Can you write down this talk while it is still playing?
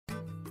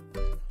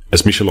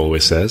As Michel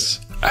always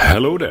says,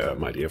 hello there,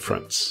 my dear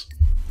friends.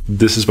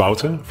 This is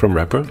Wouter from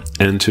Rapper,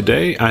 and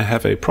today I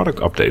have a product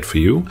update for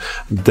you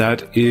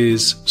that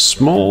is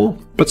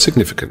small but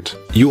significant.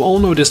 You all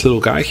know this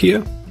little guy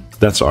here?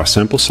 That's our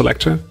sample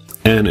selector,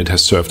 and it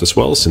has served us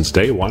well since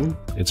day one.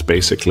 It's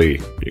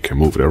basically, you can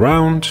move it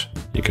around,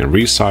 you can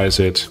resize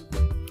it,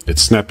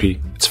 it's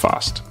snappy, it's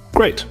fast.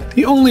 Great.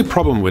 The only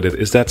problem with it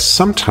is that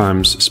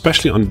sometimes,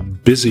 especially on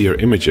busier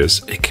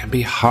images, it can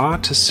be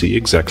hard to see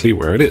exactly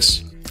where it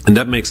is. And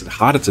that makes it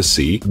harder to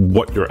see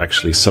what you're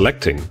actually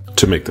selecting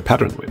to make the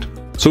pattern with.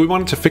 So we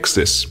wanted to fix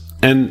this.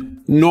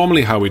 And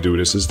normally how we do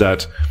this is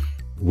that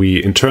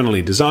we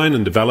internally design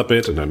and develop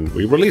it and then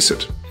we release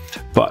it.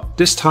 But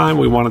this time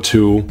we wanted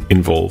to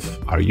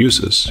involve our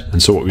users.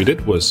 And so what we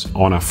did was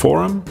on our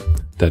forum,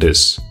 that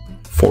is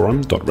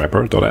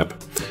forum.rapper.app,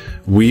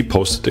 we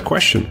posted the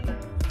question,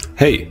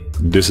 hey,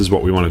 this is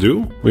what we want to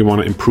do. We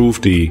want to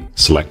improve the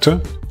selector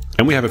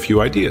and we have a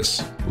few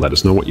ideas. Let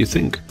us know what you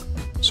think.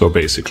 So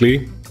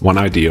basically, one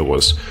idea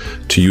was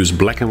to use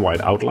black and white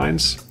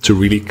outlines to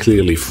really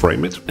clearly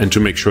frame it and to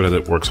make sure that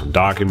it works on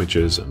dark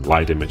images and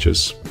light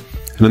images.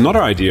 And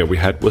another idea we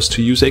had was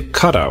to use a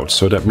cutout.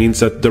 So that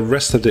means that the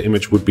rest of the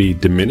image would be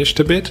diminished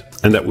a bit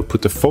and that would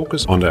put the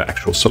focus on the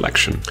actual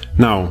selection.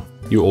 Now,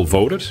 you all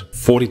voted.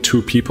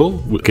 42 people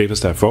gave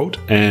us their vote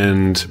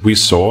and we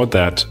saw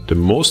that the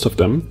most of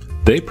them,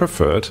 they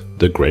preferred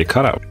the gray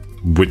cutout.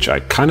 Which I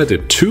kind of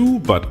did too,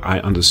 but I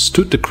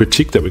understood the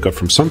critique that we got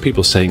from some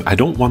people saying, I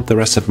don't want the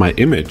rest of my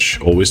image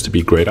always to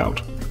be grayed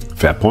out.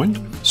 Fair point.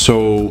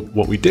 So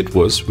what we did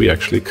was we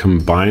actually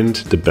combined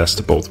the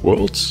best of both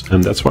worlds,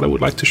 and that's what I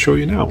would like to show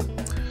you now.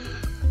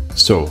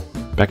 So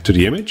back to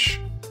the image,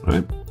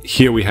 right?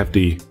 Here we have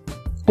the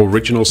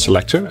original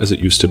selector as it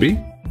used to be,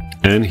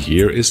 and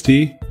here is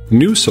the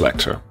new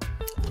selector.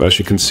 So as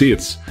you can see,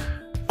 it's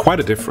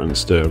quite a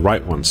difference. The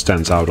right one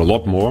stands out a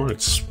lot more.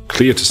 It's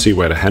clear to see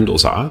where the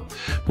handles are.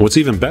 But what's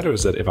even better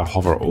is that if I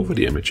hover over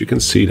the image, you can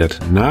see that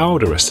now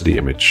the rest of the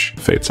image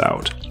fades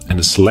out and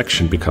the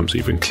selection becomes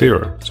even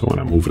clearer. So when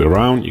I move it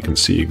around, you can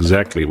see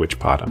exactly which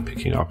part I'm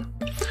picking up.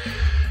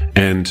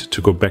 And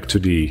to go back to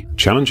the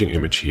challenging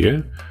image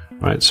here,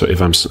 right? So if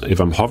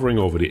I'm hovering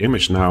over the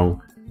image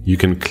now, you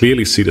can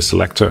clearly see the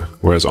selector,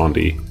 whereas on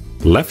the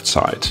left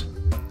side,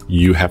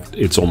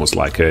 it's almost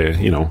like a,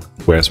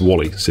 where's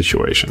Wally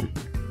situation.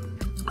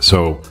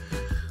 So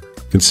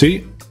you can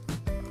see,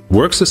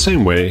 works the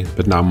same way,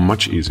 but now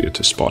much easier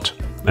to spot.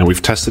 And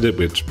we've tested it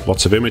with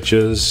lots of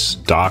images,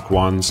 dark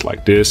ones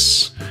like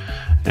this,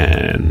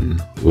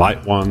 and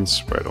light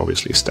ones, where it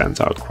obviously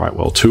stands out quite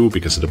well too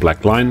because of the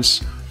black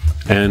lines.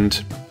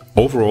 And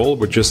overall,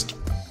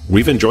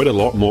 we've enjoyed it a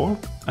lot more,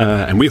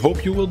 and we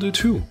hope you will do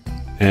too.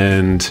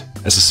 And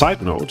as a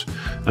side note,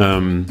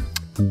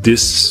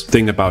 this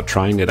thing about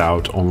trying it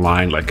out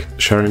online, like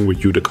sharing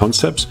with you the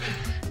concepts,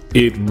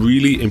 it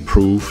really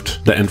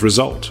improved the end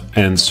result.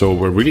 And so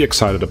we're really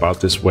excited about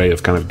this way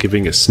of kind of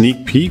giving a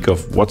sneak peek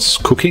of what's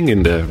cooking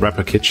in the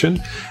Rapper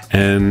kitchen.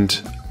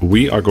 And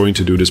we are going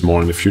to do this more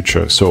in the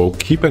future. So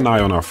keep an eye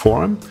on our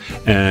forum.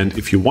 And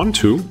if you want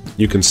to,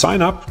 you can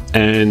sign up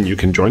and you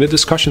can join the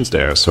discussions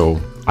there.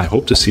 So I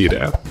hope to see you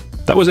there.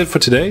 That was it for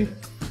today.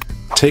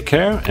 Take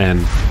care and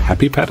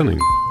happy patterning.